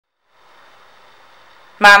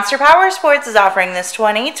Monster Powersports is offering this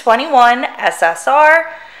 2021 SSR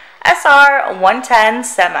SR110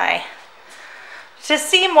 Semi. To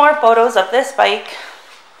see more photos of this bike,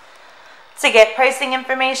 to get pricing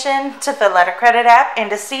information, to fill out a credit app,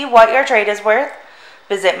 and to see what your trade is worth,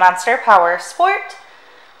 visit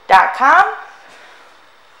monsterpowersport.com.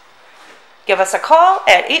 Give us a call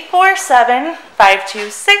at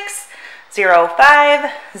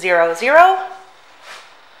 847-526-0500.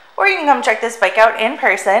 Or you can come check this bike out in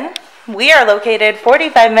person. We are located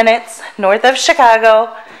 45 minutes north of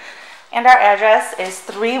Chicago, and our address is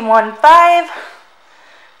 315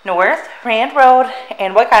 North Rand Road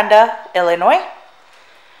in Wauconda, Illinois.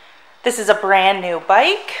 This is a brand new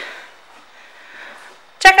bike.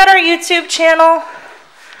 Check out our YouTube channel.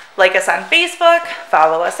 Like us on Facebook.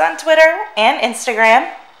 Follow us on Twitter and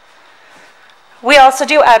Instagram. We also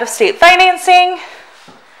do out-of-state financing.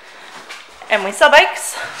 And we sell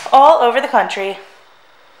bikes all over the country.